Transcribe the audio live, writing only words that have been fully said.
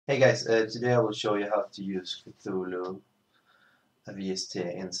Hey guys, today I will show you how to use Cthulhu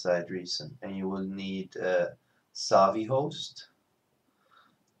VST inside Reason, and you will need a Savi host,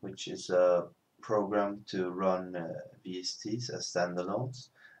 which is a program to run VSTs as standalones,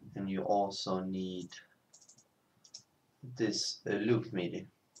 and you also need this loop MIDI.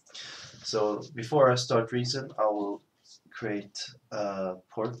 So before I start Reason, I will create a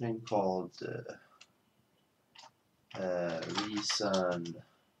port name called Reason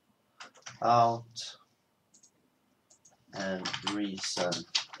out and Reason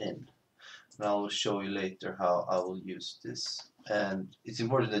in. And I will show you later how I will use this. And it's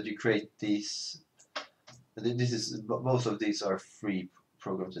important that you create these. Both of these are free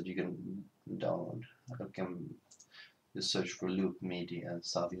programs that you can download. You can just search for Loop MIDI and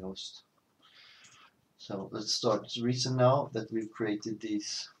Savi host. So let's start Reason now that we've created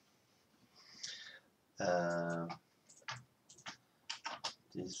these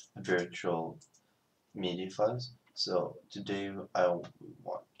virtual MIDI files. So today we're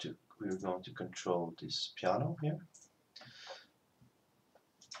going to control this piano here.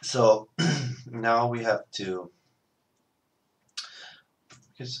 So now we have to,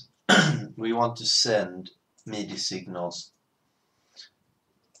 because we want to send MIDI signals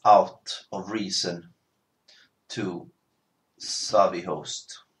out of Reason to Savi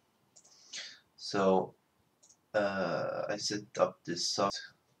host. So I set up this site.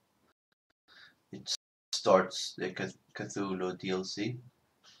 It starts the Cthulhu DLC.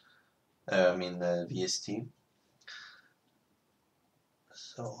 VST.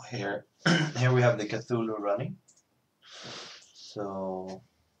 So here we have the Cthulhu running. So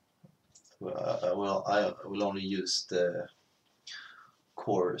I will only use the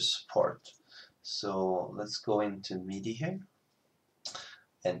chorus part. So let's go into MIDI here,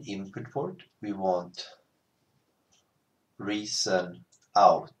 and input port. We want Reason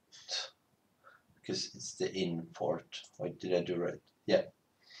out because it's the in port. Wait, did I do right? Yeah.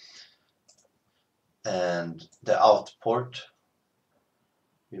 And the out port,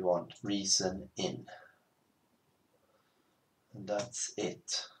 we want Reason in. And that's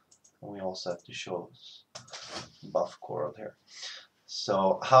it. And we also have to show buff choral here.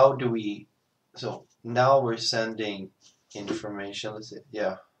 So how do we? So now we're sending information. Let's see.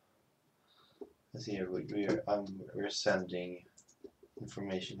 Yeah. Let's see here. We're sending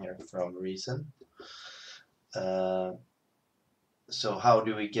information here from Reason. So how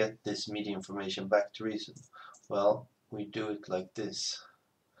do we get this MIDI information back to Reason? Well, we do it like this.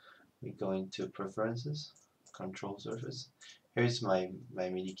 We go into Preferences, Control Surface. Here's my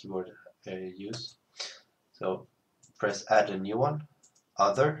MIDI keyboard I use. So press Add a new one,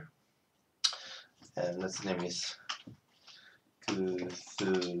 Other, and let's name is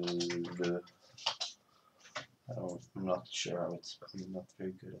Cthulhu. I'm not sure how it's spelled. I'm not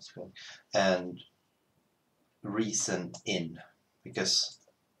very good at spelling. And Reason in, because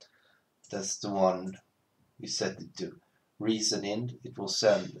that's the one we set it to. Reason in, it will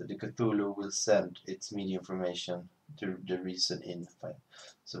send, the Cthulhu will send its MIDI information to the Reason in file.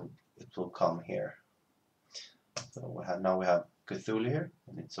 So it will come here. So now we have Cthulhu here,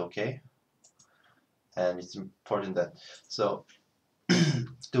 and it's okay. And it's important that, so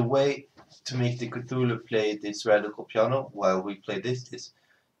the way to make the Cthulhu play this radical piano while we play this is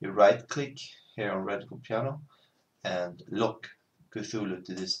you right click here on radical piano and lock Cthulhu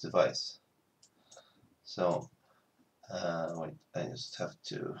to this device. So wait, I just have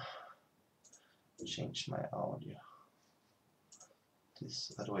to change my audio.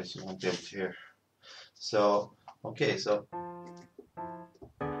 This, otherwise you won't be able to hear. So okay, so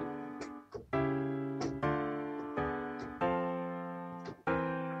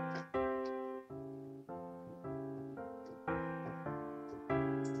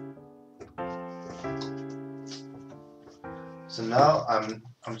now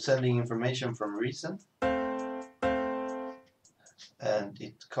I'm sending information from Reason, and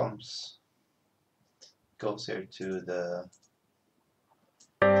it goes here to the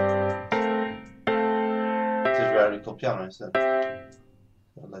radical piano instead.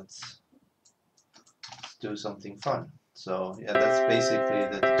 So let's do something fun. So yeah, that's basically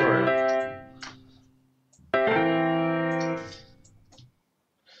the tutorial.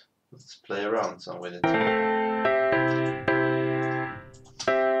 Let's play around some with it.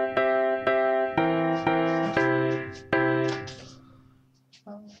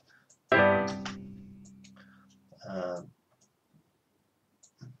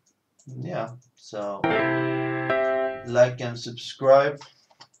 Yeah, so like and subscribe.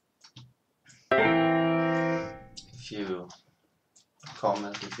 If you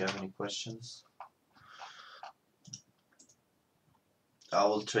comment if you have any questions. I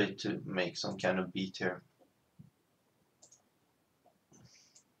will try to make some kind of beat here.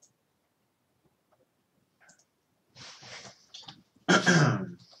 Let's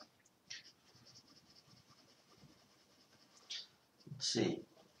see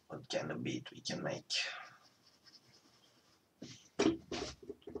what kind of beat we can make.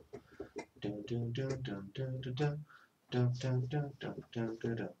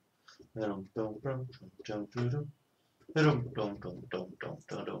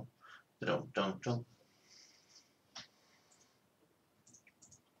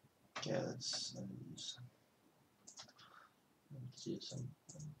 Okay, let's use some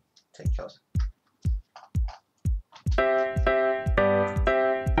take out.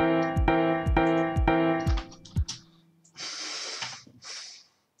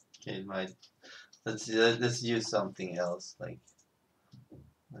 Okay, let's use something else. Like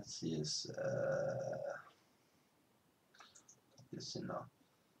let's use this enough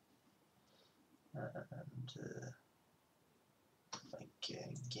and like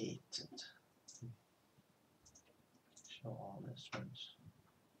gated. Show all instruments.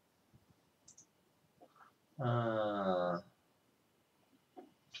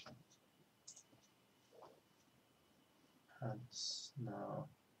 That's no.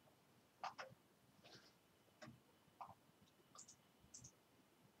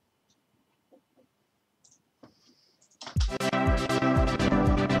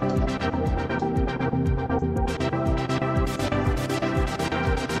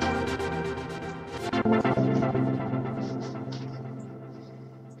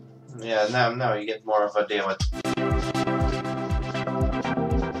 Yeah, now you get more of a idea what.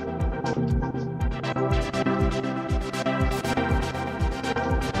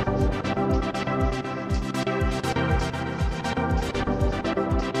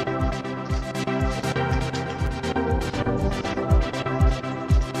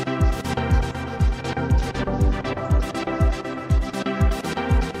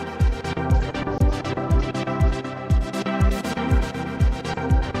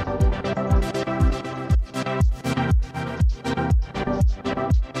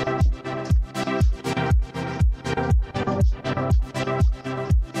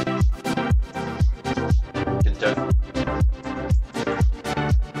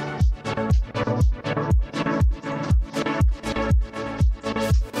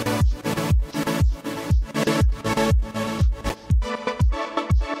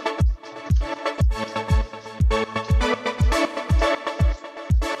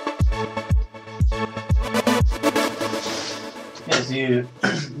 Yes, you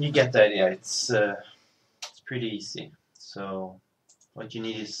get the idea. It's pretty easy. So what you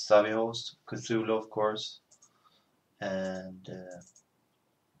need is Savvy Host, Cthulhu of course, and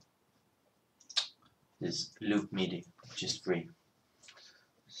this loop MIDI, which is free.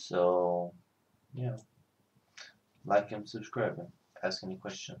 So yeah, like and subscribe and ask any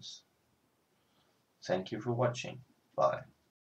questions. Thank you for watching. Bye.